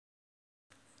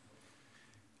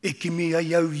e kimi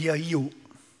ai au ia io.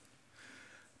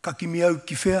 Ka kimi au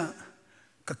ki whea,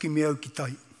 ka kimi au ki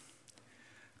tai.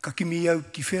 Ka kimi au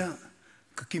ki whea,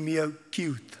 ka kimi au ki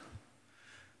uta.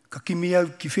 Ka kimi au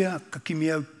ki whea, ka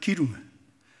kimi au ki runga.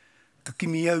 Ka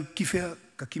kimi au ki whea,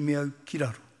 ka kimi au ki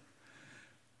raro.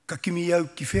 Ka kimi au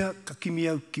ki whea, ka kimi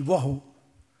au ki waho.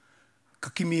 Ka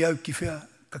kimi au ki whea,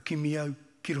 ka kimi au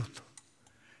ki roto.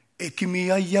 E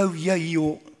kimi ai au ia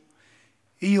io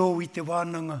i te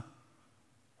wānanga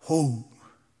hou.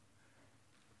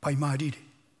 Pai mārire.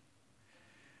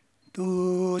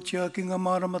 Tō tia ki ngā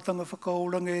māramatanga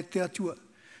whakaoranga e te atua.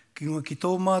 Ki ngā ki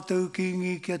tō mātou ki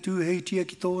ngi ki atu heitia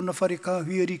ki tōna whare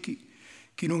kāhui ariki.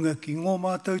 Ki runga ki ngō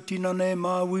mātou tinana e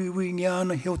mā wiwi ngi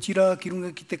ana heo tira. Ki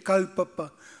runga ki te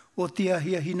kaupapa o te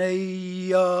ahiahi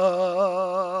nei ai.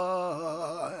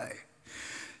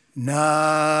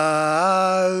 Nau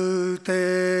te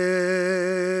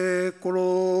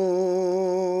kororia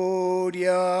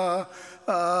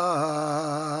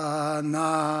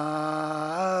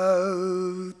nau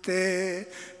te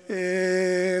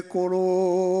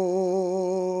kororia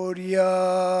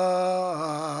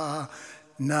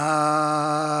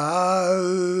nau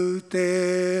te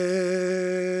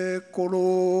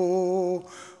kororia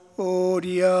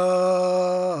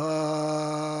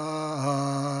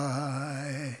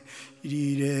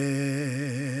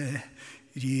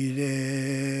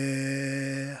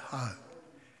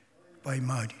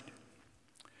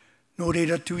Nō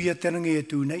reira tuia te rangi e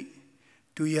tū nei,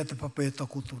 tuia te papa e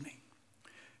takoto nei.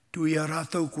 Tuia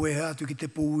rātou koe atu ki te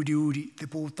pō uri, te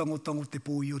pō tangotango, te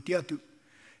pō i o te atu.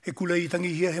 He kula i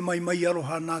tangihia he mai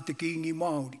aroha nā te kiingi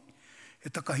Māori. He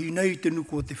takahi nei te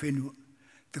nuku o te whenua.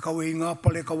 Te kawe i ngā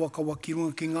pale kawakawa ki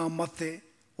runga ki ngā mate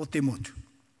o te motu.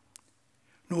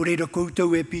 Nō reira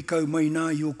koutou e pikau mai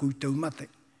nā i o koutou mate.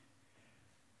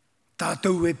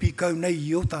 Tātou e pikau nei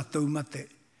i o tātou mate.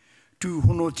 Tū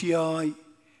hono tia ai,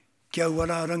 kia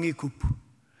wara rangi kupu,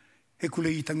 he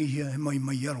kule i tangihia he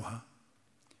mai aroha.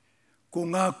 Ko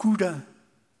ngā kura,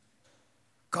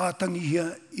 ka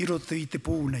tangihia i roto i te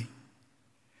pō nei.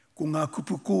 Ko ngā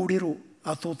kupu kōrero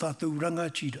a tō tātou ranga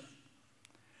tira.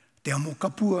 Te amo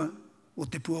kapua o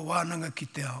te pua wānanga ki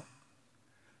te ao.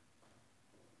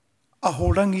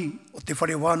 Aho rangi o te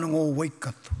whare wānanga o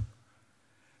Waikato.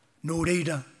 Nō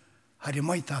reira, hare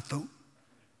mai tātou,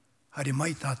 hare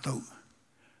mai tātou.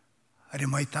 Hare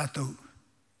mai tātou,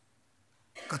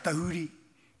 ka tahuri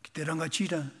ki te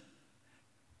rangatira,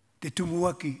 te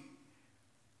tumuaki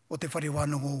o te whare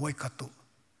wānanga o Waikato,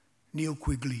 Neil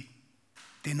Quigley,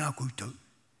 tēnā koutou,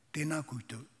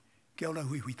 kia ora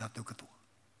hui tātou katoa.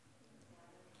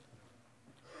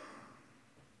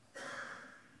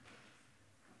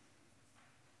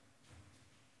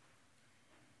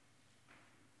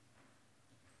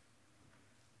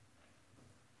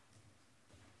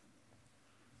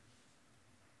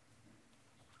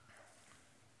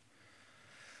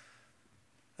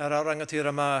 Ara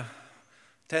rangatira mā,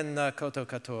 tēnā koutou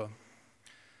katoa.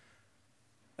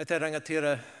 E te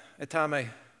rangatira e tāmei,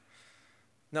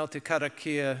 nau te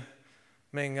karakia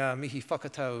me ngā mihi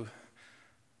whakatau,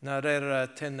 nā reira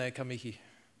tēnei ka mihi.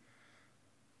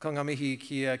 Ko ngā mihi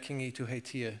kia kingi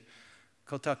tuheitia,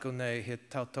 ko taku nei he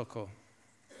tautoko.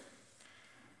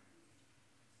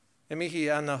 E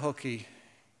mihi ana hoki,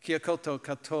 kia koutou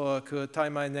katoa kua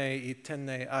taimai nei i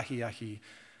tēnei ahi,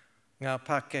 ngā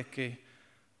pākeke,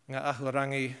 ngā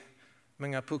ahurangi, me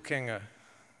ngā pukenga,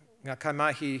 ngā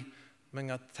kaimahi, me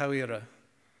ngā tauira.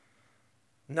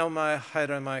 Nau mai,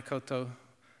 haere mai koutou,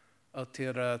 o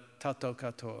tira tātou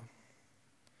katoa.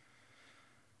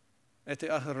 E te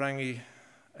ahurangi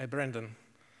e Brendan,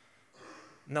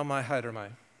 nau mai, haere mai.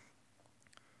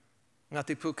 Ngā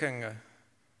te pukenga,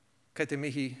 kei te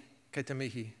mihi, kei te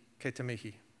mihi, kei te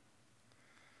mihi.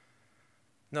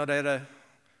 Nō reira,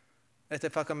 e te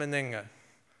whakamenenga,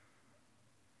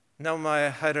 nau mai,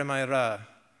 haere mai rā,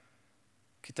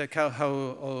 ki te kauhau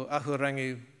o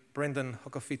ahurangi Brendan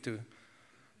Hokowhitu,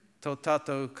 tō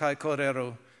tātou kai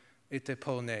kōrero i te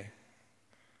pōne.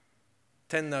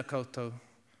 Tēnā koutou,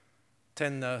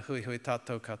 tēnā hui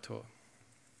tātou katoa.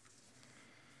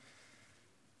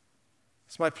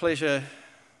 It's my pleasure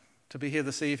to be here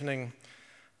this evening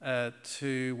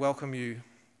to welcome you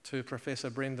to Professor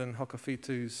Brendan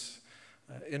Hokowhitu's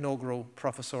inaugural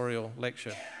professorial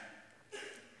lecture.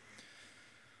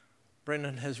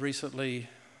 Brendan has recently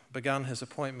begun his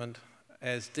appointment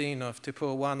as Dean of Te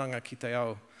Pua Wānanga ki te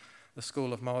Ao, the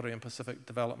School of Māori and Pacific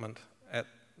Development at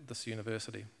this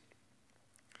university.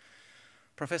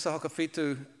 Professor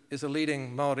Hokowhitu is a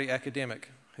leading Māori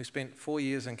academic who spent 4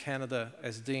 years in Canada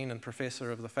as Dean and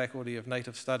Professor of the Faculty of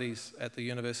Native Studies at the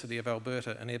University of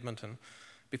Alberta in Edmonton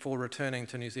before returning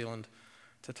to New Zealand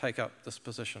to take up this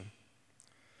position.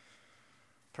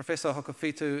 Professor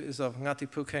Hokowhitu is of Ngāti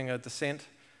Pūkenga descent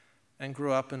and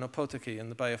grew up in Opotiki in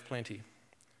the Bay of Plenty.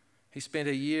 He spent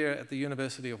a year at the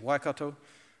University of Waikato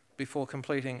before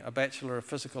completing a Bachelor of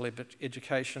Physical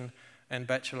Education and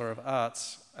Bachelor of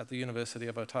Arts at the University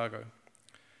of Otago.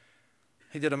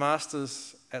 He did a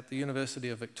Master's at the University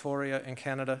of Victoria in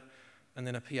Canada and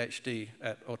then a PhD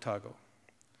at Otago.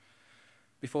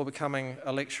 Before becoming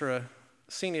a lecturer,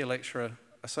 senior lecturer,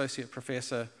 associate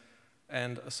professor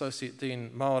and associate dean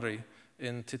Māori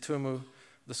in Te Tumu,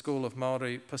 the School of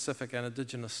Māori, Pacific and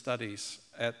Indigenous Studies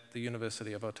at the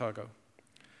University of Otago.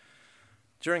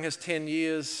 During his 10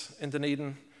 years in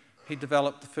Dunedin, he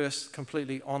developed the first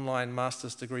completely online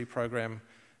master's degree program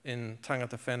in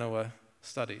tangata whenua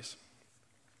studies.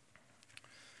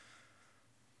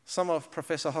 Some of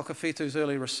Professor Hokowhitu's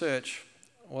early research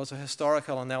was a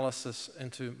historical analysis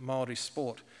into Māori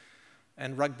sport,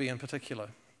 and rugby in particular,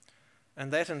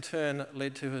 and that in turn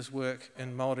led to his work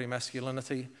in Māori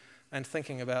masculinity and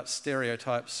thinking about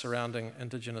stereotypes surrounding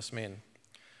Indigenous men.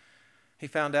 He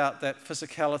found out that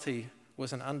physicality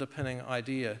was an underpinning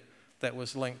idea that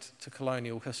was linked to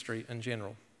colonial history in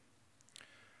general.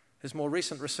 His more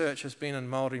recent research has been in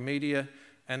Māori media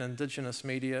and Indigenous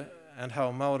media and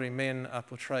how Māori men are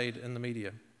portrayed in the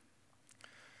media.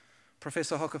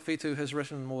 Professor Hokowhitu has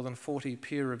written more than 40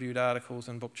 peer-reviewed articles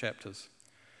and book chapters.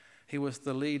 He was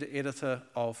the lead editor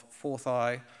of Fourth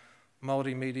Eye,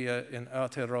 Māori media in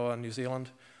Aotearoa, New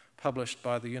Zealand, published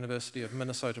by the University of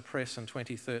Minnesota Press in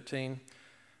 2013,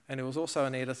 and he was also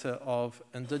an editor of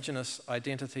Indigenous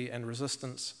Identity and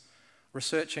Resistance,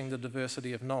 Researching the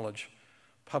Diversity of Knowledge,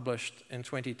 published in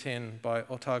 2010 by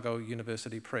Otago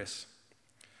University Press.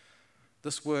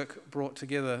 This work brought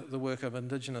together the work of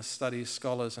Indigenous studies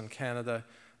scholars in Canada,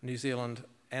 New Zealand,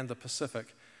 and the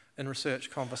Pacific in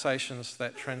research conversations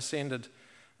that transcended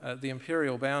the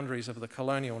imperial boundaries of the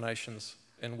colonial nations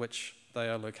in which they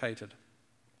are located.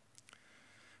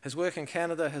 His work in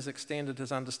Canada has extended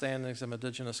his understandings of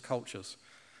Indigenous cultures,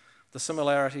 the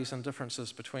similarities and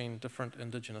differences between different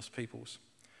Indigenous peoples.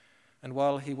 And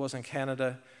while he was in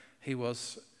Canada, he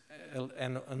was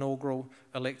an inaugural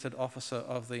elected officer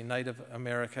of the Native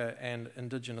America and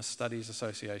Indigenous Studies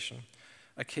Association,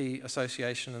 a key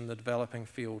association in the developing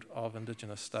field of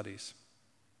Indigenous studies.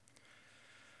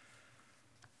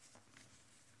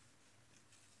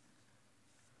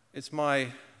 It's my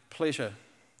pleasure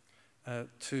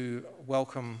to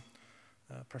welcome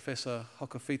Professor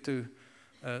Hokowhitu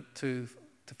to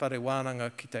Te Whare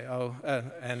Wānanga ki te ao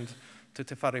and to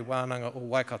Te Whare Wānanga o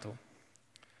Waikato.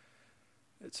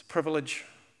 It's a privilege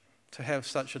to have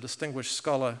such a distinguished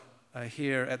scholar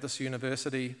here at this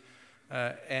university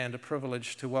and a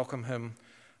privilege to welcome him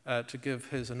to give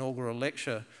his inaugural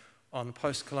lecture on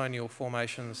post-colonial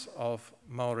formations of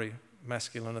Māori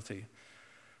masculinity.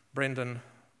 Brendan,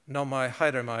 nau mai,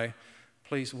 haere mai,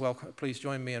 please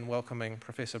join me in welcoming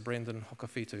Professor Brendan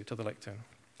Hokowhitu to the lectern.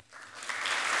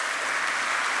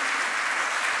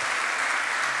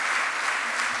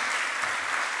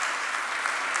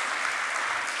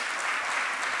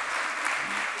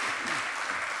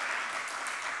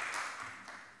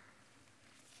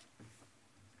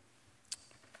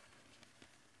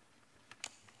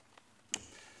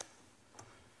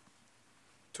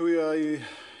 Tuia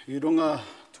I runga,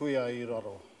 tuia I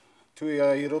raro.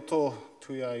 Tuia I roto,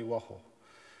 tuia I waho.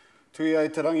 Tuia I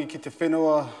te rangi ki te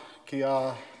whenua, ki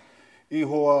a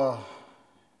ihoa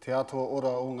te atua ora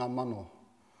o ngā mano.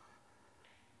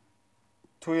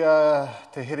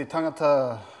 Tuia te here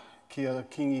tangata ki a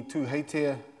kingi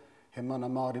tūheitea, he mana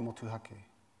Māori motu hake.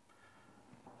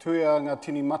 Tuia ngā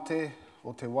tini mate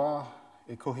o te wā,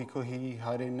 e kohi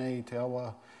haere nei te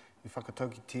awa I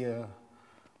whakataukitia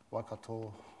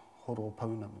Waikato horo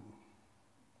paunamu.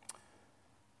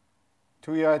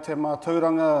 Tuia te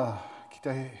mātauranga ki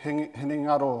te hene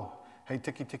ngaro hei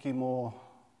tiki mō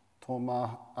tō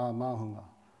māhunga.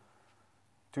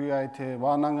 Tuia te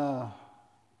wānanga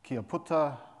ki a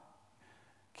puta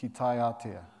ki tai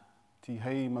ātea, ti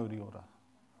hei mauri ora.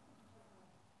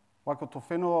 Waikato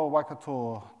whenua,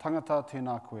 Waikato tangata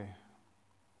tēnā koe.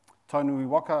 Taunui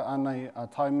waka anei a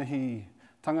taimihi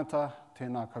tangata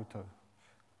tēnā koutou.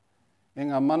 E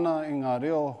ngā mana, e ngā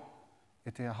reo,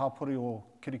 e te hapori o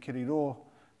kirikiri ro,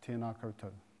 tēnā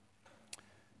koutou.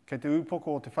 Kei te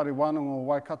upoko o te whare wānanga o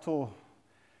Waikato,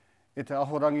 e te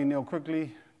ahorangi Neil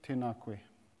Quigley, tēnā koe.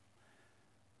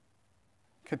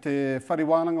 Kei te whare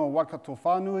wānanga o Waikato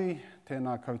whānui,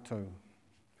 tēnā koutou.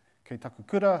 Kei taku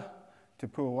kura, te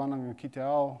pua wānanga ki te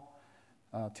ao,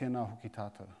 tēnā hoki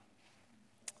tātou.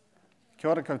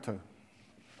 Kia ora koutou.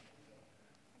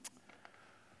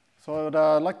 So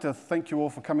I'd like to thank you all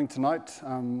for coming tonight.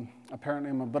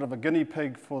 Apparently I'm a bit of a guinea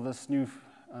pig for this new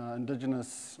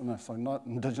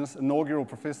inaugural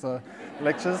professor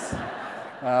lectures.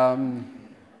 In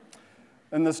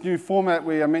this new format,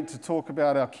 we are meant to talk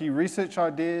about our key research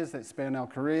ideas that span our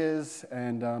careers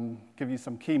and give you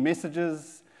some key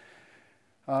messages.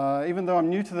 Even though I'm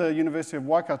new to the University of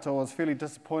Waikato, I was fairly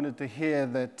disappointed to hear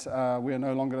that we are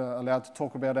no longer allowed to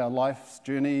talk about our life's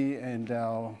journey and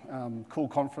our cool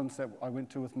conference that I went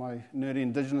to with my nerdy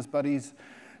Indigenous buddies.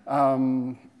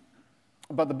 But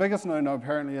the biggest no-no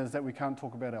apparently is that we can't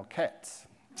talk about our cats.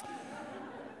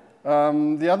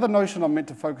 The other notion I'm meant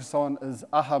to focus on is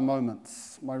aha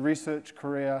moments, my research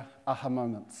career aha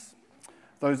moments.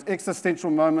 Those existential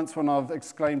moments when I've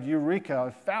exclaimed, "Eureka,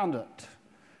 I found it."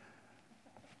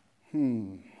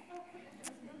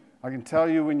 I can tell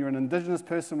you when you're an Indigenous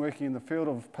person working in the field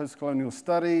of postcolonial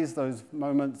studies, those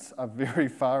moments are very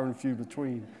far and few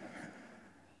between.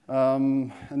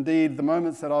 Indeed, the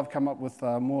moments that I've come up with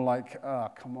are more like,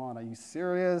 "Oh, come on, are you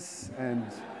serious?" and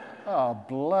 "Oh,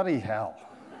 bloody hell."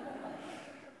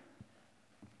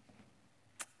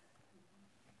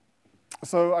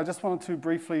 So I just wanted to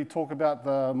briefly talk about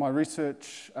my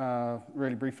research,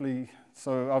 really briefly.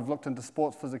 So I've looked into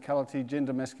sports physicality,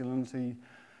 gender masculinity,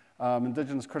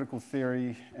 Indigenous critical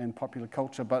theory, and popular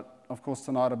culture. But of course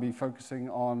tonight I'll be focusing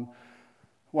on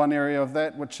one area of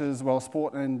that, which is, well,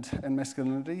 sport and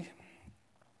masculinity.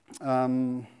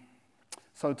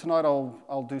 So tonight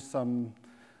I'll do some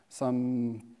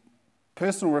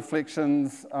personal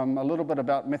reflections, a little bit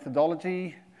about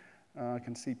methodology. I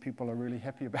can see people are really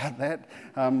happy about that.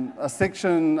 A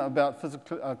section about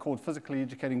called Physically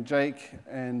Educating Jake,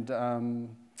 and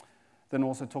then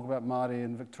also talk about Māori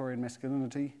and Victorian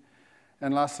masculinity.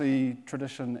 And lastly,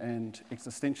 tradition and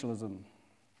existentialism.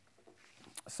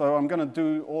 So I'm going to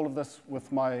do all of this with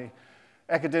my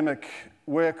academic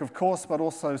work, of course, but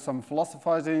also some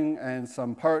philosophizing and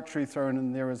some poetry thrown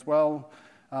in there as well.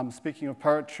 Speaking of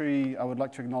poetry, I would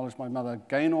like to acknowledge my mother,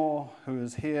 Gaynor, who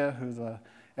is here, who's an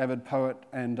avid poet,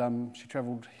 and she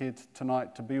travelled here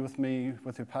tonight to be with me,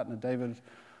 with her partner, David.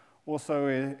 Also,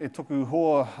 e toku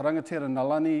hoa rangatira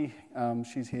Nalani,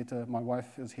 she's here my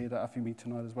wife is here to awhi me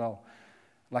tonight as well.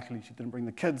 Luckily, she didn't bring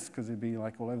the kids, because they'd be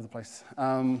like all over the place.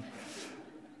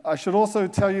 I should also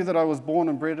tell you that I was born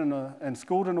and bred and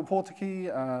schooled in Opotiki,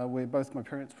 where both my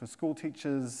parents were school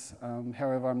teachers.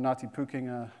 However, I'm Ngāti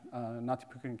Pukenga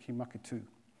ki Makitu.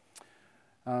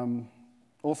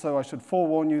 Also, I should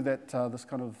forewarn you that this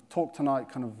kind of talk tonight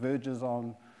kind of verges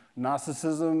on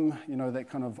narcissism, you know, that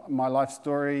kind of my life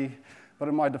story. But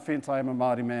in my defense, I am a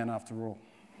Māori man after all.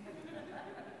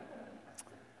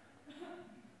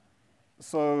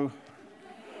 So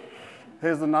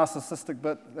here's the narcissistic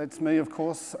bit. That's me, of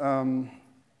course. So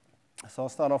I'll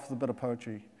start off with a bit of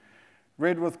poetry.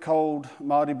 Red with cold,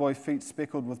 Māori boy feet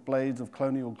speckled with blades of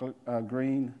colonial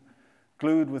green,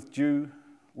 glued with dew,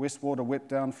 westwater wept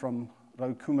down from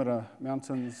Raukumara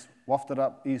Mountains, wafted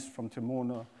up east from Te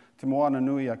Moana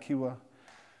Nui a Kiwa,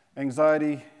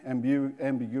 anxiety,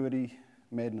 ambiguity,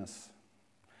 madness.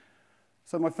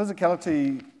 So my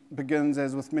physicality begins,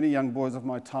 as with many young boys of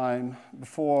my time,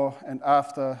 before and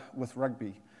after with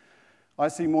rugby. I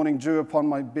see morning dew upon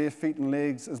my bare feet and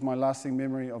legs as my lasting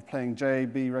memory of playing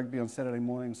JB rugby on Saturday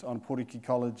mornings on Poriki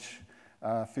College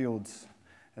fields,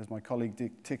 as my colleague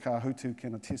Te Hokowhitu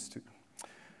can attest to.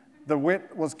 The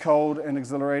wet was cold and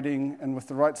exhilarating, and with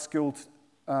the right skill,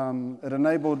 it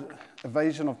enabled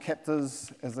evasion of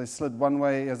captors as they slid one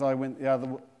way as I went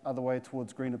the other way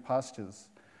towards greener pastures.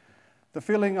 The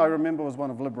feeling I remember was one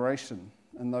of liberation,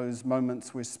 in those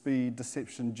moments where speed,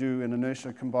 deception, dew, and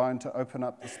inertia combined to open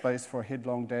up the space for a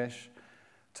headlong dash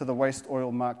to the waste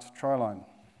oil-marked try-line.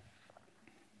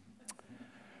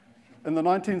 In the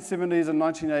 1970s and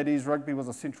 1980s, rugby was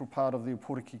a central part of the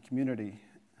Opotiki community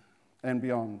and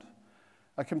beyond.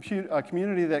 A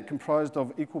community that comprised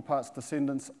of equal parts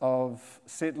descendants of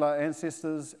settler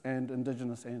ancestors and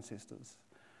Indigenous ancestors.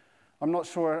 I'm not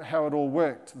sure how it all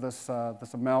worked, this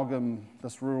amalgam,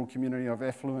 this rural community of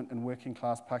affluent and working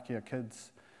class Pākehā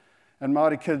kids, and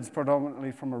Māori kids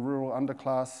predominantly from a rural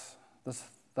underclass.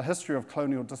 The history of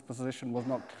colonial dispossession was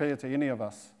not clear to any of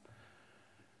us,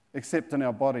 except in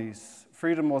our bodies.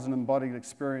 Freedom was an embodied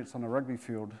experience on a rugby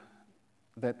field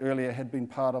that earlier had been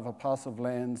part of a parcel of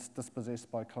lands dispossessed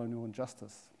by colonial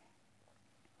injustice.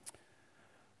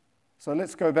 So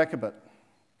let's go back a bit.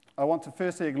 I want to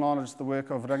firstly acknowledge the work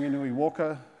of Ranginui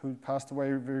Walker, who passed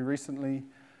away very recently.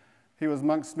 He was,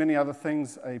 amongst many other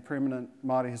things, a preeminent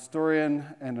Māori historian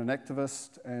and an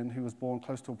activist, and who was born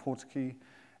close to Opotiki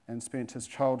and spent his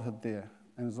childhood there,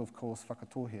 and is of course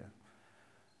whakatōhea.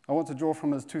 I want to draw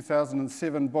from his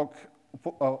 2007 book,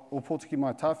 O Pōtiki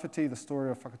Mai Tāwhiti, The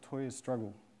Story of Whakatohe's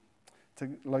Struggle,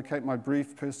 to locate my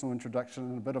brief personal introduction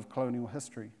and a bit of colonial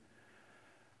history.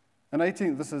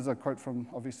 This is a quote from,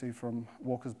 obviously, from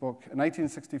Walker's book. In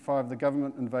 1865, the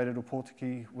government invaded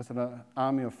Opotiki with an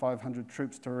army of 500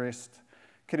 troops to arrest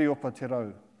Kiriopa Te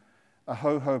Rau, a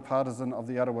ho-ho partisan of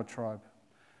the Arawa tribe.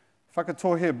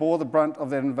 Whakatohe bore the brunt of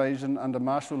that invasion under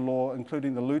martial law,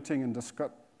 including the looting and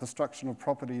destruction of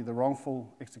property, the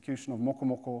wrongful execution of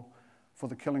mokomoko for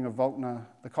the killing of Vultna,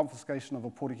 the confiscation of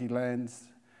Opotiki lands,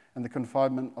 and the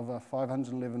confinement of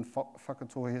 511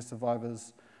 Whakatohe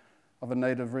survivors of a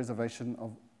native reservation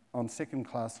on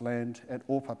second-class land at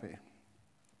Ōpape.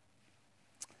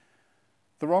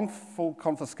 The wrongful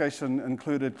confiscation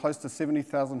included close to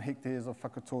 70,000 hectares of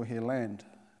Whakatohe land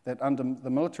that under the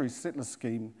military settler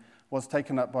scheme was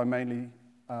taken up by mainly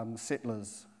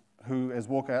settlers who, as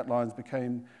Walker outlines,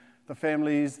 became the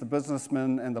families, the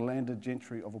businessmen, and the landed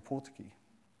gentry of Opotiki.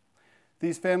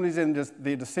 These families and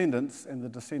their descendants, and the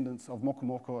descendants of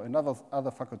mokomoko and other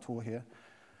Whakatohe,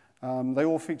 they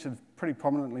all featured pretty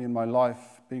prominently in my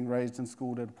life, being raised and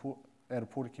schooled at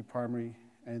Opotiki Primary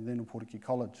and then Opotiki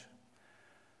College.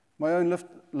 My own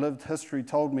lived history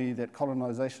told me that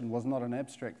colonisation was not an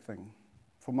abstract thing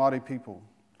for Māori people.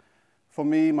 For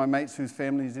me, my mates whose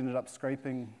families ended up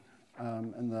scraping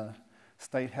in the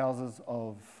state houses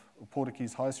of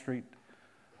Opotiki's High Street,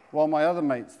 while my other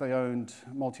mates, they owned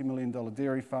multi-million-dollar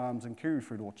dairy farms and kiwi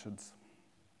fruit orchards.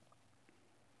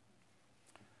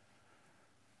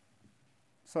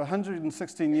 So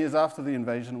 116 years after the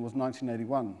invasion was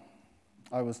 1981.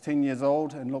 I was 10 years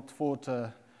old and looked forward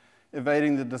to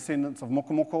evading the descendants of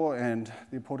mokomoko and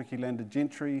the Opotiki landed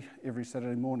gentry every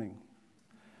Saturday morning.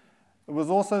 It was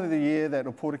also the year that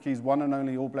Opotiki's one and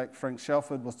only All Black Frank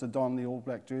Shelford was to don the All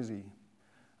Black jersey,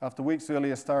 after weeks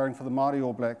earlier starring for the Māori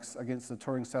All Blacks against the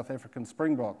touring South African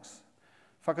Springboks.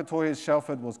 Whakatohe's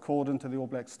Shelford was called into the All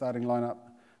Blacks starting lineup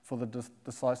for the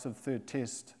decisive third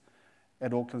test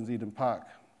at Auckland's Eden Park.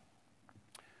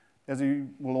 As you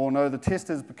will all know, the test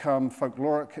has become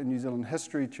folkloric in New Zealand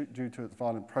history due to its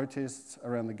violent protests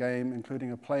around the game,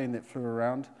 including a plane that flew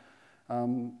around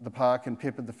the park and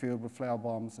peppered the field with flower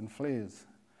bombs and flares.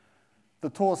 The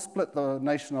tour split the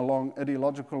nation along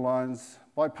ideological lines,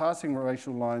 bypassing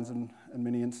racial lines in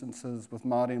many instances, with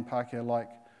Māori and Pākehā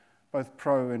alike, both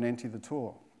pro and anti the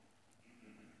tour.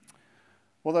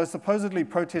 Although supposedly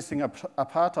protesting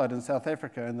apartheid in South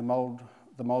Africa and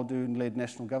the Muldoon-led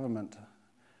national government,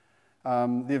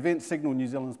 the event signalled New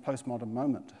Zealand's postmodern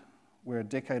moment, where a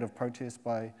decade of protest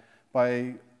by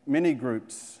many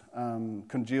groups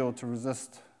congealed to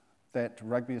resist that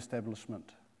rugby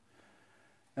establishment,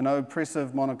 an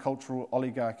oppressive monocultural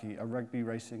oligarchy, a rugby,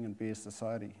 racing and beer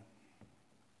society.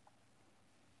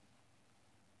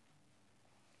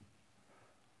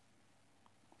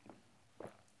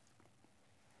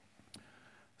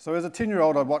 So as a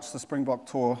 10-year-old, I watched the Springbok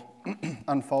tour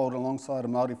unfold alongside a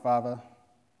Māori father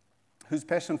whose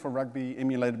passion for rugby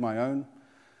emulated my own.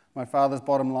 My father's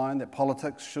bottom line, that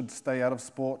politics should stay out of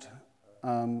sport,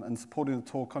 and supporting the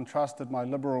tour contrasted my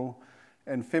liberal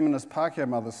and feminist Pākehā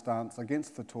mother's stance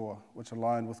against the tour, which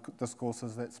aligned with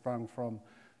discourses that sprung from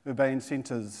urbane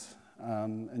centres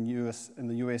in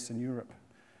the US and Europe.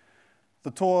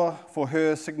 The tour, for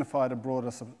her, signified a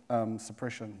broader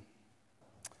suppression.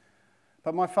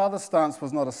 But my father's stance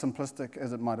was not as simplistic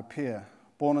as it might appear.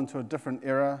 Born into a different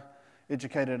era,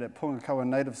 educated at Pungakawa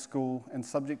Native School and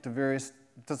subject to various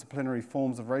disciplinary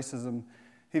forms of racism,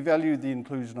 he valued the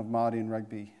inclusion of Māori in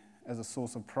rugby as a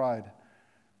source of pride.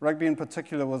 Rugby in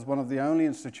particular was one of the only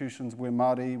institutions where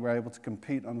Māori were able to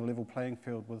compete on a level playing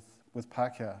field with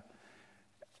Pākehā.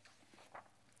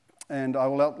 And I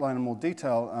will outline in more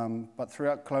detail, but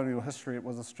throughout colonial history it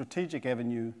was a strategic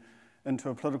avenue into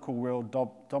a political world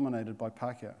dominated by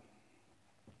Pākehā.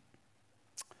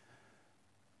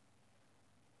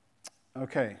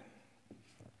 Okay.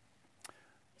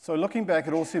 So looking back,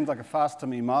 it all seems like a farce to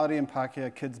me. Māori and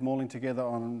Pākehā kids mauling together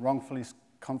on wrongfully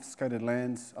confiscated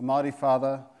lands, a Māori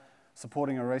father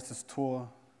supporting a racist tour.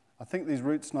 I think these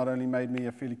roots not only made me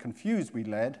a fairly confused wee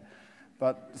lad,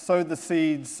 but sowed the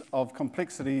seeds of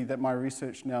complexity that my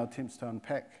research now attempts to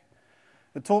unpack.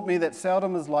 It taught me that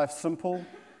seldom is life simple,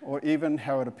 or even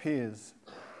how it appears.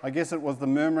 I guess it was the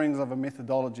murmurings of a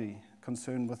methodology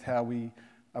concerned with how we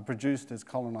are produced as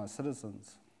colonised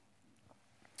citizens.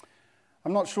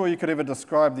 I'm not sure you could ever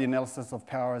describe the analysis of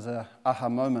power as a aha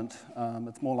moment.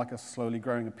 It's more like a slowly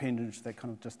growing appendage that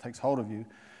kind of just takes hold of you.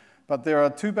 But there are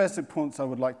two basic points I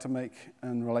would like to make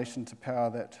in relation to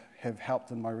power that have helped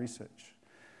in my research.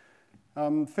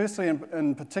 Firstly,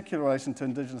 in particular relation to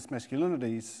Indigenous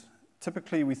masculinities,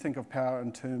 typically we think of power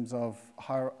in terms of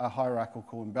a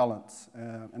hierarchical imbalance,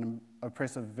 an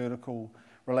oppressive vertical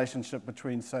relationship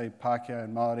between, say, Pākehā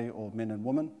and Māori, or men and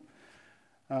women.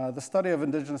 The study of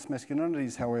Indigenous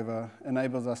masculinities, however,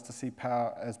 enables us to see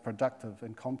power as productive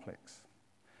and complex.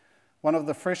 One of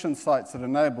the fresh insights that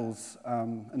enables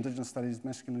Indigenous studies,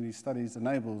 masculinity studies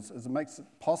enables, is it makes it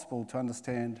possible to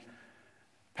understand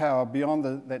power beyond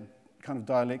that kind of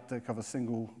dialectic of a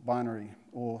single binary,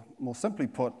 or more simply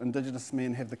put, Indigenous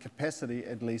men have the capacity,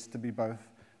 at least, to be both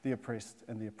the oppressed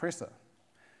and the oppressor.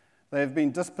 They have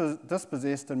been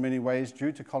dispossessed in many ways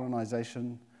due to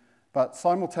colonisation, but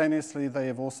simultaneously they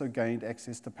have also gained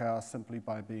access to power simply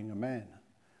by being a man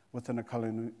within a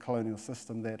colonial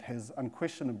system that has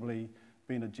unquestionably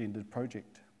been a gendered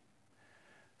project.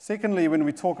 Secondly, when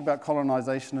we talk about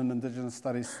colonisation in Indigenous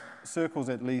studies circles,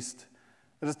 at least,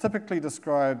 it is typically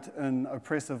described in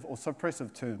oppressive or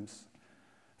suppressive terms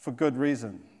for good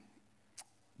reason.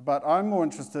 But I'm more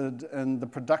interested in the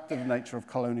productive nature of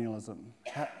colonialism.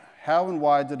 How and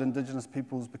why did Indigenous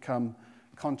peoples become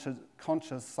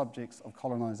conscious subjects of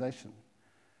colonisation?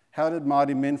 How did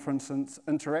Māori men, for instance,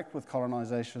 interact with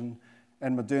colonisation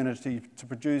and modernity to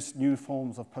produce new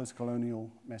forms of postcolonial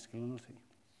masculinity?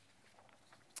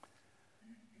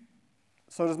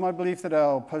 So it is my belief that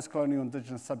our postcolonial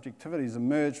Indigenous subjectivities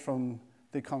emerge from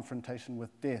their confrontation with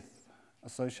death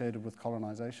associated with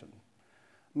colonisation.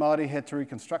 Māori had to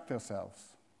reconstruct ourselves,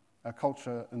 our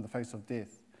culture, in the face of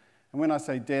death. And when I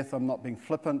say death, I'm not being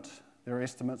flippant. There are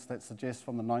estimates that suggest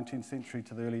from the 19th century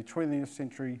to the early 20th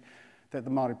century that the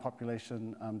Māori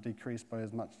population decreased by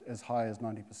as high as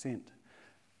 90%.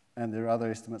 And there are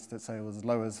other estimates that say it was as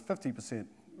low as 50%.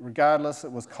 Regardless,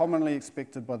 it was commonly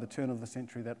expected by the turn of the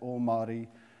century that all Māori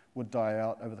would die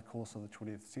out over the course of the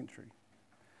 20th century.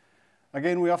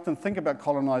 Again, we often think about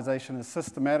colonisation as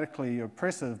systematically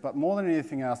oppressive, but more than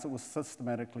anything else, it was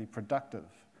systematically productive.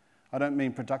 I don't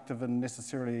mean productive in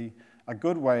necessarily a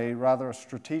good way, rather a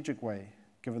strategic way,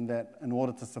 given that in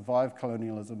order to survive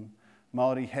colonialism,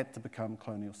 Māori had to become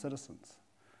colonial citizens.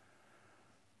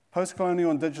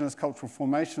 Post-colonial Indigenous cultural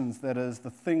formations, that is, the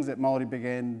things that Māori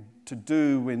began to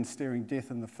do when staring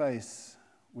death in the face,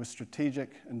 were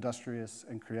strategic, industrious,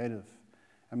 and creative,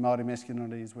 and Māori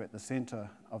masculinities were at the centre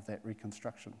of that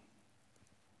reconstruction.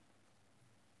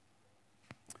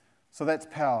 So that's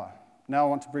power. Now I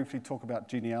want to briefly talk about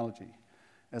genealogy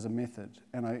as a method,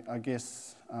 and I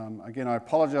guess, again, I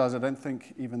apologise, I don't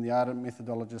think even the ardent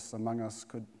methodologists among us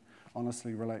could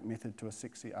honestly relate method to a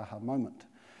sexy aha moment.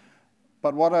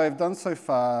 But what I've done so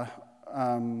far,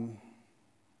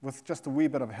 with just a wee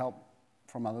bit of help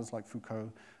from others like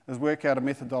Foucault, is work out a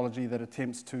methodology that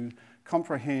attempts to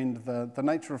comprehend the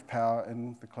nature of power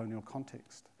in the colonial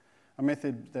context, a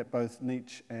method that both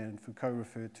Nietzsche and Foucault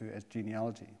referred to as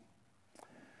genealogy.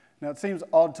 Now, it seems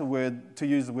odd to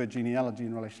use the word genealogy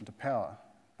in relation to power,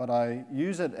 but I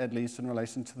use it at least in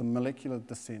relation to the molecular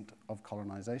descent of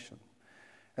colonisation.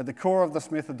 At the core of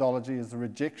this methodology is the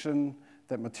rejection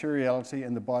that materiality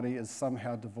and the body is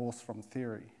somehow divorced from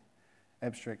theory,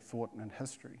 abstract thought, and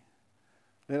history.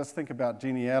 Let us think about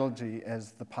genealogy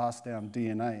as the passed down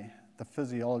DNA, the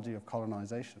physiology of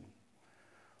colonisation.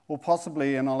 Or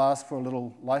possibly, and I'll ask for a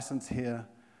little license here,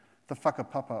 the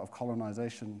whakapapa of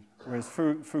colonisation, whereas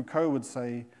Foucault would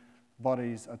say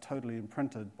bodies are totally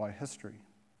imprinted by history.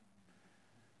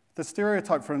 The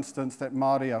stereotype, for instance, that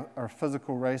Māori are a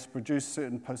physical race produced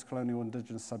certain post-colonial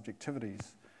Indigenous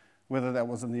subjectivities, whether that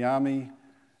was in the army,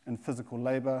 in physical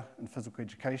labour, in physical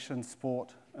education,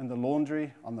 sport, in the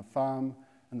laundry, on the farm,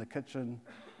 in the kitchen,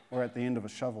 or at the end of a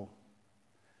shovel.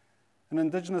 In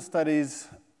Indigenous studies,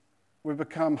 we've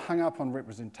become hung up on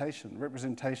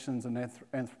representations in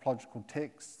anthropological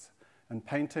texts, and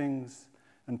paintings,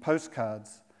 and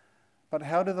postcards. But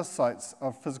how do the sites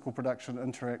of physical production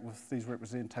interact with these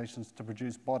representations to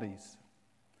produce bodies?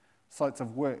 Sites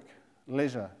of work,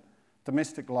 leisure,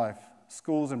 domestic life,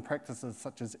 schools and practices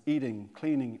such as eating,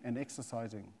 cleaning, and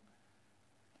exercising.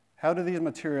 How do these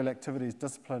material activities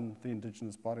discipline the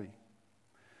Indigenous body?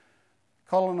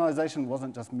 Colonisation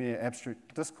wasn't just mere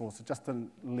abstract discourse, it just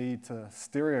didn't lead to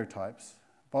stereotypes.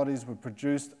 Bodies were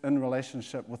produced in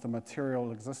relationship with a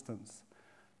material existence.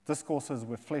 Discourses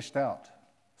were fleshed out,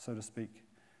 so to speak.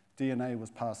 DNA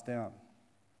was passed down.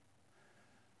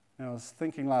 Now, I was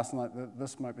thinking last night that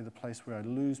this might be the place where I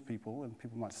lose people and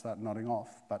people might start nodding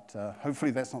off, but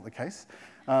hopefully that's not the case.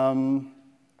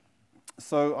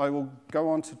 So I will go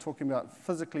on to talking about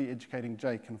physically educating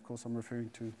Jake, and of course I'm referring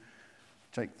to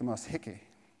Jake the Masheke.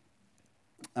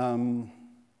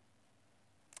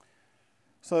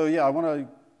 So yeah, I want to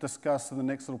discuss in the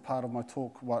next little part of my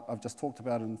talk what I've just talked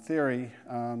about in theory.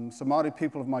 So Māori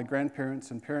people of my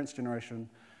grandparents and parents' generation,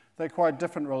 they acquired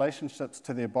different relationships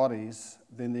to their bodies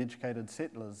than the educated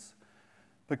settlers,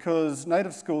 because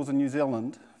native schools in New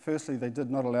Zealand, firstly, they did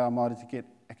not allow Māori to get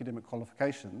academic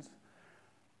qualifications,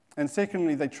 and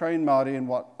secondly, they trained Māori in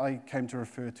what I came to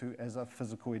refer to as a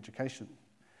physical education.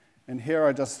 And here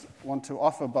I just want to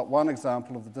offer but one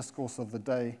example of the discourse of the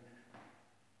day.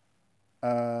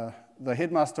 The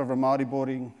headmaster of a Māori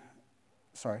boarding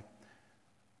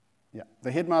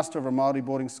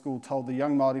school told the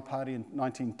Young Māori Party in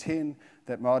 1910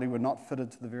 that Māori were not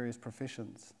fitted to the various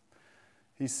professions.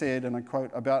 He said, and I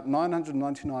quote, "About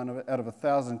 999 out of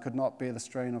 1,000 could not bear the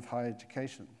strain of higher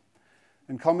education.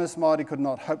 In commerce, Māori could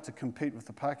not hope to compete with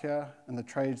the Pākehā. In the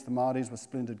trades, the Māoris were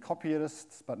splendid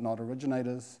copyists, but not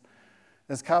originators.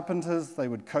 As carpenters, they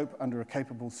would cope under a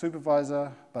capable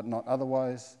supervisor, but not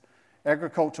otherwise.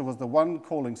 Agriculture was the one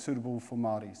calling suitable for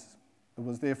Māoris. It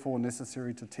was therefore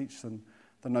necessary to teach them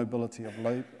the nobility of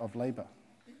labour."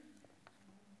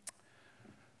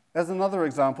 As another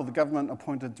example, the government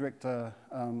appointed Director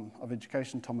of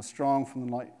Education Thomas Strong from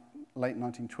the late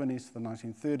 1920s to the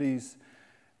 1930s,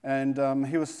 and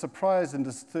he was surprised and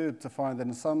disturbed to find that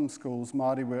in some schools,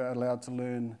 Māori were allowed to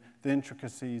learn the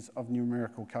intricacies of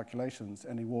numerical calculations,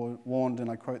 and he warned,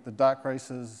 and I quote, "The dark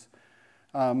races,"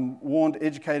 warned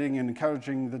educating and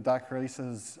encouraging the dark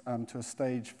races to a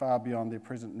stage far beyond their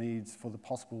present needs for their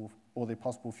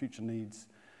possible future needs,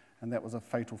 and that was a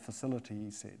fatal facility,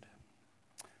 he said.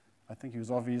 I think he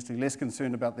was obviously less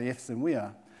concerned about the Fs than we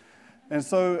are. And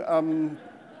so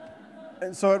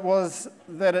it was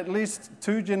that at least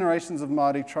 2 generations of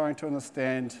Māori trying to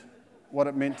understand what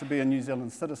it meant to be a New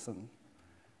Zealand citizen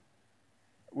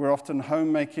were often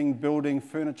homemaking, building,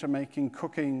 furniture making,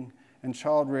 cooking, and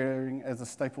child rearing as a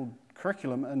staple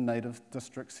curriculum in native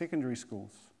district secondary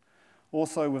schools.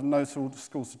 Also, with no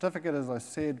school certificate, as I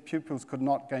said, pupils could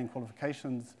not gain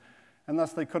qualifications, and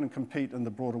thus they couldn't compete in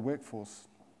the broader workforce.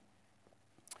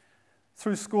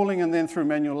 Through schooling and then through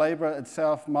manual labour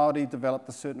itself, Māori developed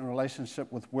a certain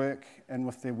relationship with work and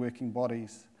with their working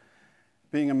bodies.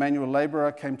 Being a manual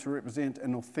labourer came to represent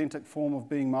an authentic form of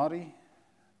being Māori.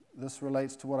 This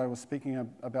relates to what I was speaking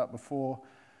about before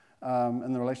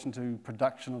in the relation to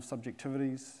production of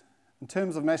subjectivities. In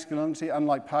terms of masculinity,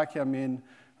 unlike Pākehā men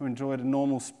who enjoyed a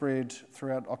normal spread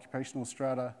throughout occupational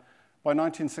strata, by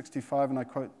 1965, and I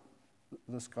quote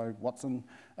this guy, Watson,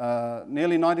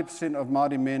 nearly 90% of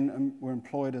Māori men were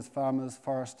employed as farmers,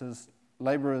 foresters,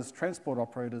 labourers, transport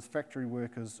operators, factory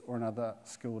workers, or in other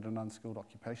skilled and unskilled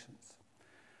occupations.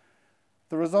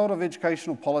 The result of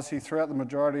educational policy throughout the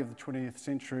majority of the 20th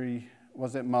century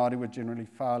was that Māori were generally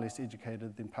far less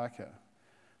educated than Pākehā.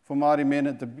 For Māori men,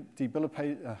 it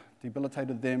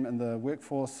debilitated them in the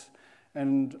workforce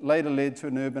and later led to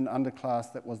an urban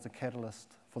underclass that was the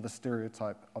catalyst for the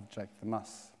stereotype of Jake the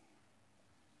Muss.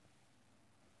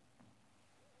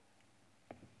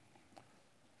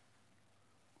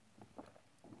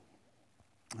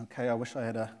 Okay, I wish I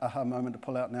had an aha moment to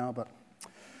pull out now, but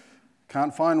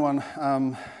can't find one.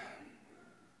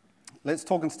 Let's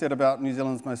talk instead about New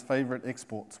Zealand's most favourite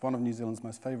exports, one of New Zealand's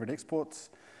most favourite exports.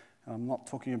 I'm not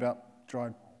talking about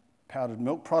dried powdered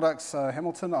milk products,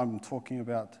 Hamilton. I'm talking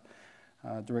about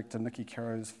director Nikki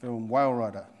Caro's film Whale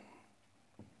Rider.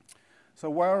 So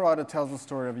Whale Rider tells the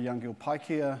story of a young girl,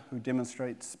 Pākehā, who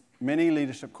demonstrates many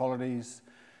leadership qualities,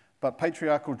 but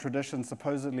patriarchal tradition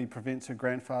supposedly prevents her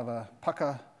grandfather,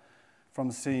 Paka,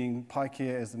 from seeing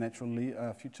Pākehā as the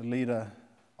natural future leader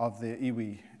of their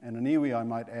iwi, and an iwi, I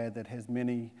might add, that has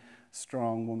many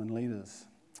strong women leaders.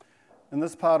 In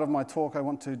this part of my talk, I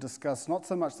want to discuss not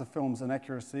so much the film's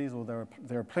inaccuracies, or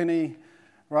there are plenty.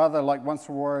 Rather, like Once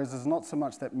Were Warriors, is not so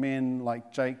much that men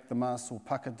like Jake the Muss or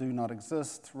Paka do not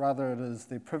exist, rather it is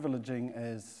their privileging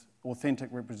as authentic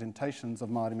representations of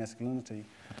Māori masculinity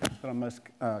that I'm most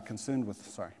concerned with.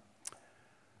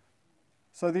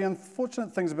 So the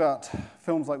unfortunate things about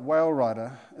films like Whale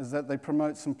Rider is that they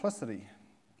promote simplicity.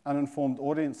 Uninformed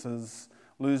audiences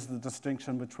lose the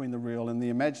distinction between the real and the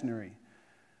imaginary.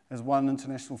 As one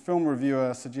international film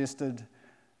reviewer suggested,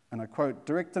 and I quote,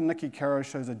 "Director Nikki Caro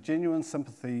shows a genuine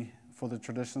sympathy for the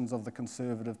traditions of the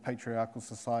conservative patriarchal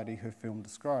society her film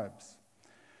describes.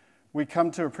 We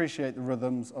come to appreciate the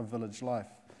rhythms of village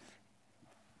life."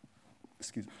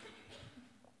 Excuse me.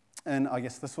 And I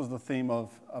guess this was the theme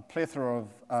of a plethora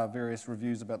of various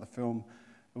reviews about the film.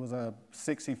 It was a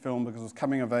sexy film because it was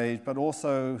coming of age, but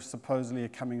also supposedly a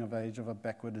coming of age of a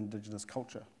backward Indigenous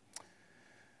culture.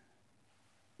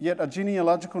 Yet a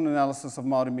genealogical analysis of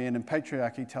Māori men and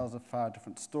patriarchy tells a far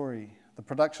different story. The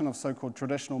production of so-called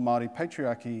traditional Māori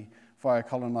patriarchy via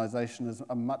colonisation is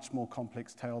a much more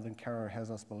complex tale than Caro has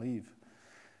us believe.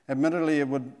 Admittedly, it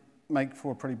would make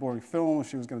for a pretty boring film if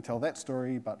she was going to tell that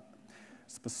story, but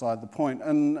it's beside the point.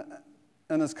 In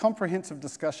his comprehensive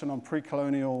discussion on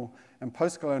pre-colonial and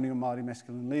post-colonial Māori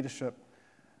masculine leadership,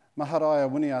 Maharaja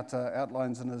Winiata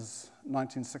outlines in his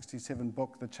 1967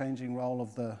 book, The Changing Role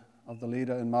of the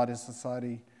Leader in Māori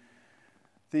Society,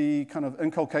 the kind of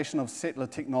inculcation of settler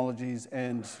technologies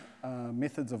and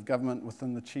methods of government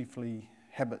within the chiefly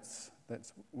habits,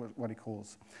 that's what he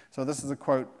calls. So this is a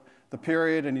quote, "The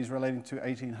period," and he's relating to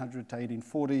 1800 to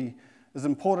 1840, "is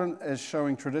important as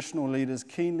showing traditional leaders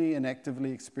keenly and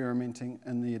actively experimenting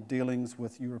in their dealings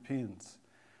with Europeans.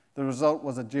 The result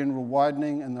was a general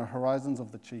widening in the horizons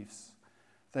of the chiefs.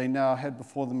 They now had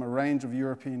before them a range of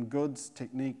European goods,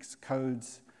 techniques,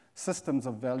 codes, systems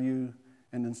of value,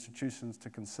 and institutions to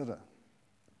consider."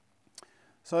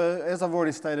 So, as I've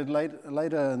already stated,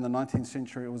 later in the 19th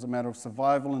century, it was a matter of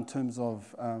survival in terms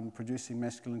of producing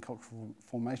masculine cultural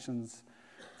formations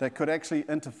that could actually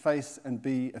interface and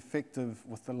be effective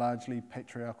with the largely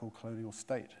patriarchal colonial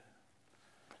state.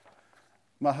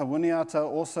 Mahawiniata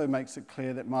also makes it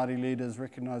clear that Māori leaders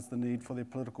recognise the need for their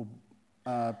political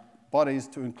bodies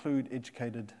to include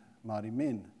educated Māori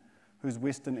men, whose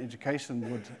Western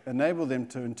education would enable them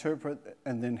to interpret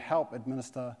and then help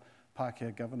administer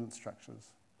Pākehā governance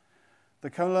structures. The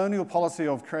colonial policy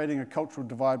of creating a cultural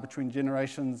divide between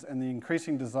generations and the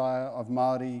increasing desire of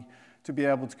Māori to be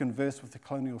able to converse with the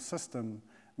colonial system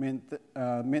meant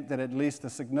that at least a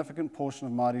significant portion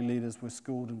of Māori leaders were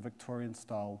schooled in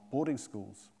Victorian-style boarding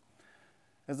schools.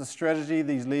 As a strategy,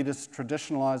 these leaders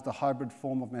traditionalised a hybrid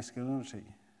form of masculinity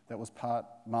that was part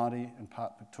Māori and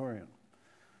part Victorian.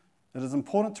 It is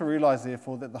important to realise,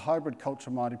 therefore, that the hybrid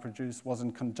culture Māori produced was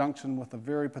in conjunction with a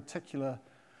very particular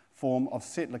form of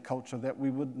settler culture that we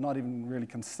would not even really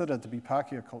consider to be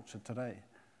Pākehā culture today.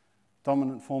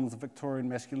 Dominant forms of Victorian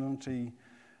masculinity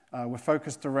were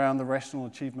focused around the rational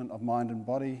achievement of mind and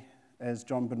body. As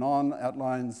John Bonon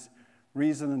outlines,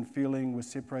 reason and feeling were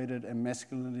separated and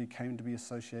masculinity came to be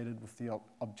associated with the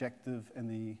objective and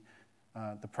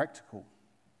the practical.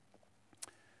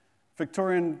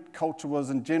 Victorian culture was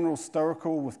in general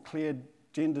stoical with clear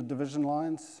gender division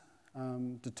lines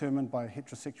determined by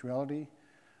heterosexuality.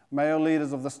 Male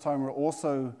leaders of this time were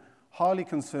also highly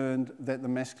concerned that the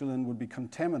masculine would be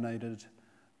contaminated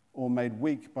or made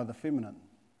weak by the feminine.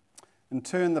 In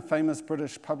turn, the famous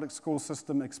British public school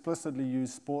system explicitly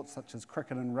used sports such as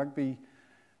cricket and rugby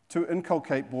to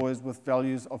inculcate boys with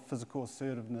values of physical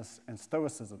assertiveness and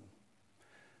stoicism.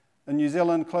 In New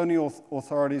Zealand, colonial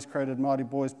authorities created Māori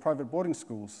boys' private boarding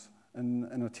schools in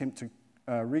an attempt to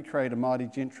recreate a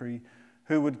Māori gentry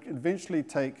who would eventually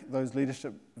take those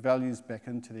leadership values back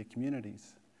into their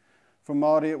communities. For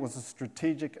Māori, it was a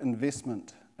strategic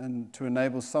investment to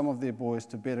enable some of their boys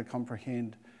to better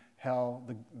comprehend how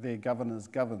their governors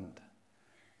governed.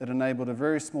 It enabled a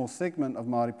very small segment of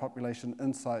Māori population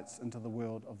insights into the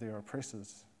world of their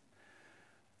oppressors.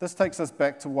 This takes us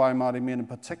back to why Māori men in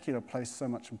particular placed so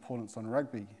much importance on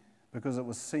rugby, because it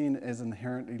was seen as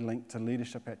inherently linked to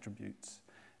leadership attributes,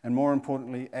 and more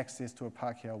importantly, access to a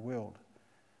Pākehā world,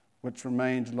 which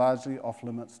remained largely off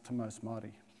limits to most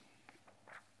Māori.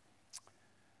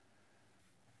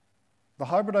 The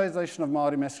hybridisation of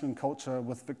Māori masculine culture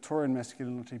with Victorian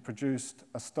masculinity produced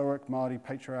a stoic Māori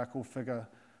patriarchal figure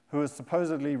who has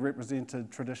supposedly represented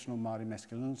traditional Māori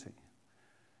masculinity,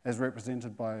 as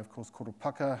represented by, of course,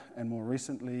 Koropaka, and more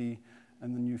recently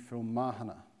in the new film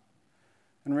Mahana.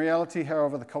 In reality,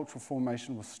 however, the cultural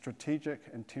formation was strategic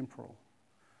and temporal.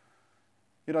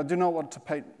 Yet I do not want to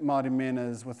paint Māori men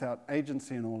as without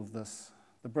agency in all of this.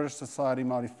 The British Society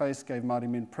Māori Face gave Māori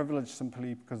men privilege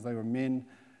simply because they were men.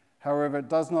 However, it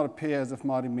does not appear as if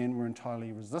Māori men were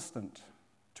entirely resistant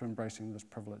to embracing this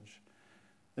privilege.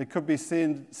 It could be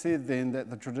said then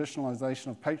that the traditionalisation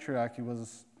of patriarchy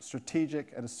was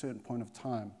strategic at a certain point of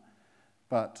time,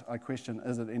 but I question,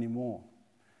 is it anymore?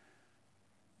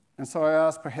 And so I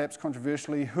ask, perhaps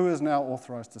controversially, who is now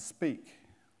authorised to speak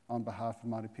on behalf of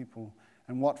Māori people,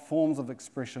 and what forms of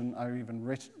expression are even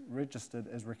registered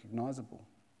as recognisable?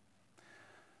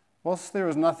 Whilst there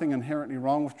is nothing inherently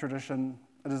wrong with tradition,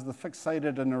 it is the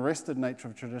fixated and arrested nature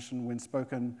of tradition when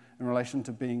spoken in relation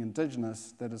to being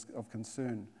Indigenous that is of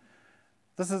concern.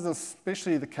 This is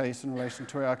especially the case in relation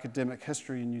to our academic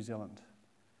history in New Zealand,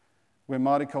 where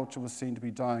Māori culture was seen to be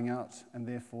dying out and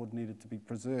therefore needed to be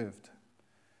preserved.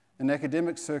 In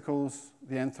academic circles,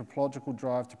 the anthropological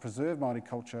drive to preserve Māori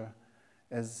culture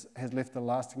has left a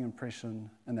lasting impression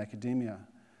in academia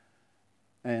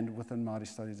and within Māori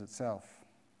studies itself.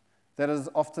 That is,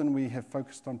 often we have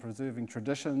focused on preserving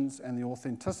traditions and the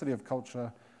authenticity of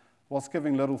culture whilst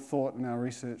giving little thought in our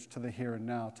research to the here and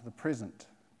now, to the present,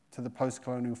 to the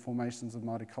post-colonial formations of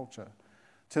Māori culture,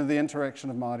 to the interaction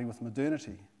of Māori with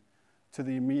modernity, to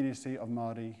the immediacy of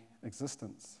Māori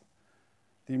existence,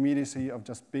 the immediacy of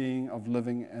just being, of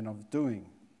living, and of doing,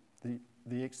 the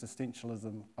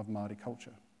existentialism of Māori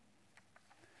culture.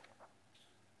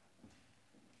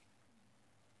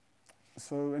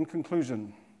 So in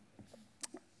conclusion,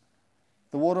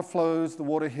 the water flows, the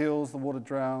water heals, the water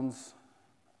drowns.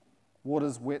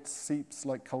 Water's wet seeps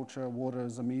like culture, water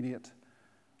is immediate.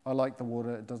 I like the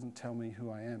water, it doesn't tell me who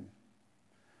I am.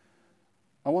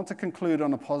 I want to conclude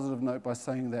on a positive note by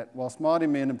saying that whilst Māori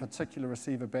men in particular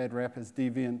receive a bad rap as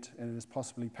deviant and as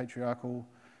possibly patriarchal,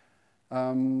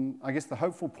 I guess the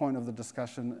hopeful point of the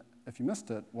discussion, if you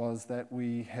missed it, was that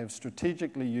we have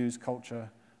strategically used culture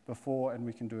before and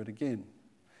we can do it again.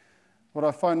 What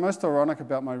I find most ironic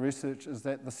about my research is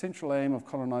that the central aim of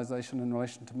colonisation in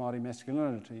relation to Māori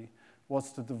masculinity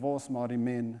was to divorce Māori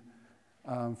men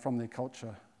from their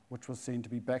culture, which was seen to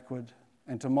be backward,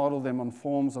 and to model them on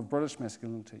forms of British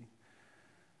masculinity.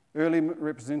 Early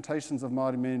representations of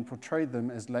Māori men portrayed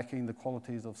them as lacking the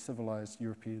qualities of civilised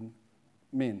European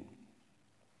men.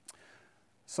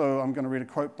 So I'm going to read a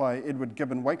quote by Edward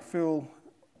Gibbon Wakefield,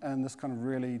 and this kind of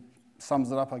really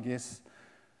sums it up, I guess,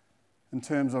 in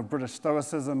terms of British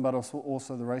stoicism, but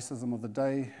also the racism of the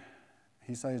day.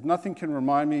 He says, "Nothing can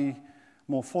remind me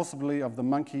more forcibly of the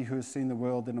monkey who has seen the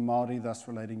world than a Māori thus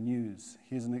relating news.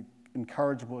 He is an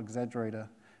incorrigible exaggerator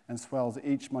and swells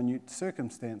each minute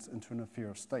circumstance into an affair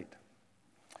of state."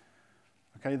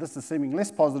 Okay, this is seeming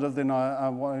less positive than I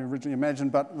originally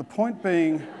imagined, but the point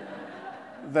being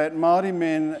that Māori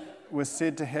men were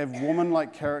said to have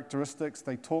woman-like characteristics.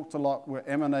 They talked a lot, were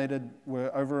emanated,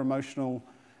 were over-emotional,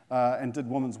 and did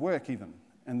woman's work even,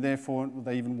 and therefore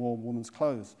they even wore woman's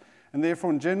clothes, and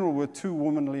therefore in general were too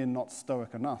womanly and not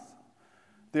stoic enough.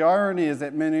 The irony is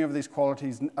that many of these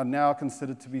qualities are now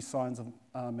considered to be signs of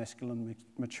masculine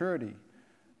maturity.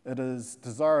 It is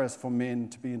desirous for men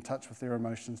to be in touch with their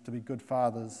emotions, to be good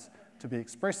fathers, to be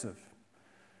expressive.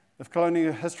 If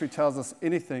colonial history tells us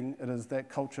anything, it is that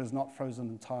culture is not frozen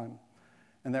in time,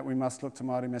 and that we must look to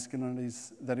Māori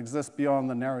masculinities that exist beyond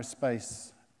the narrow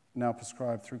space now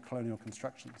prescribed through colonial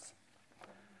constructions.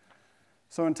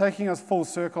 So in taking us full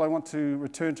circle, I want to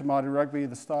return to Māori rugby.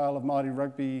 The style of Māori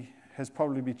rugby has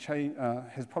probably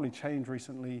changed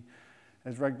recently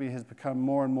as rugby has become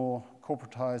more and more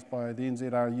corporatised by the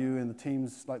NZRU, and the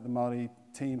teams like the Māori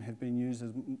team have been used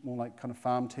as more like kind of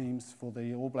farm teams for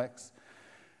the All Blacks.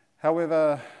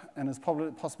 However, and is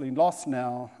possibly lost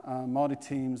now, Māori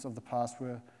teams of the past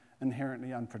were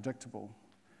inherently unpredictable.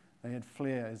 They had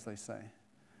flair, as they say.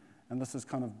 And this has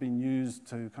kind of been used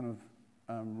to kind of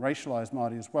racialise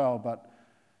Māori as well, but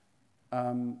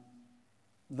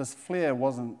this flair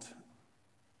wasn't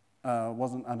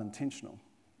unintentional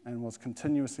and was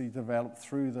continuously developed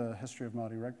through the history of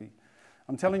Māori rugby.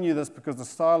 I'm telling you this because the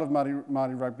style of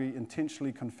Māori rugby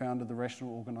intentionally confounded the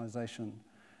rational organisation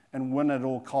and win at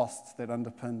all costs that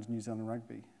underpinned New Zealand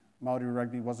rugby. Māori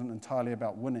rugby wasn't entirely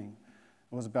about winning,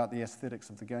 it was about the aesthetics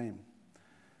of the game.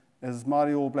 As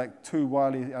Māori All Black 2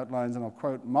 Wiley outlines, and I'll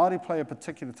quote, "Māori play a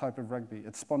particular type of rugby.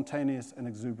 It's spontaneous and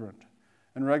exuberant.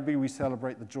 In rugby, we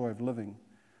celebrate the joy of living.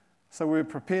 So we're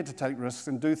prepared to take risks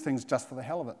and do things just for the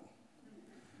hell of it.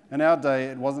 In our day,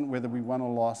 it wasn't whether we won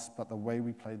or lost, but the way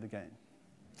we played the game."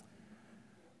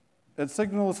 It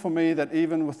signals for me that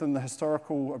even within the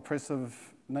historical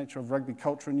oppressive nature of rugby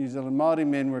culture in New Zealand, Māori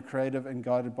men were creative and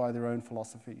guided by their own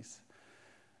philosophies.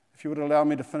 If you would allow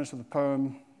me to finish with a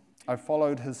poem, I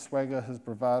followed his swagger, his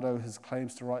bravado, his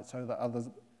claims to rights over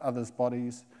others'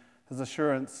 bodies, his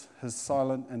assurance, his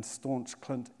silent and staunch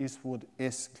Clint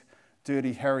Eastwood-esque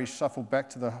Dirty Harry shuffle back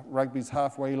to the rugby's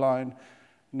halfway line.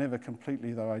 Never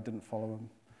completely, though, I didn't follow him.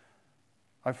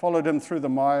 I followed him through the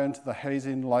mire into the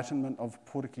hazy enlightenment of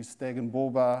Portuguese Stag and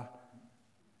Ball Bar.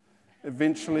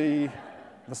 Eventually,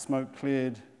 the smoke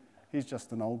cleared. He's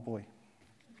just an old boy.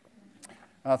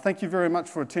 Thank you very much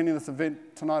for attending this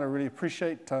event tonight. I really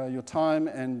appreciate your time,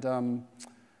 and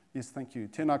yes, thank you.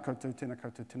 Tēnā koutou, tēnā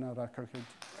koutou, tēnā rā koutou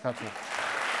katoa.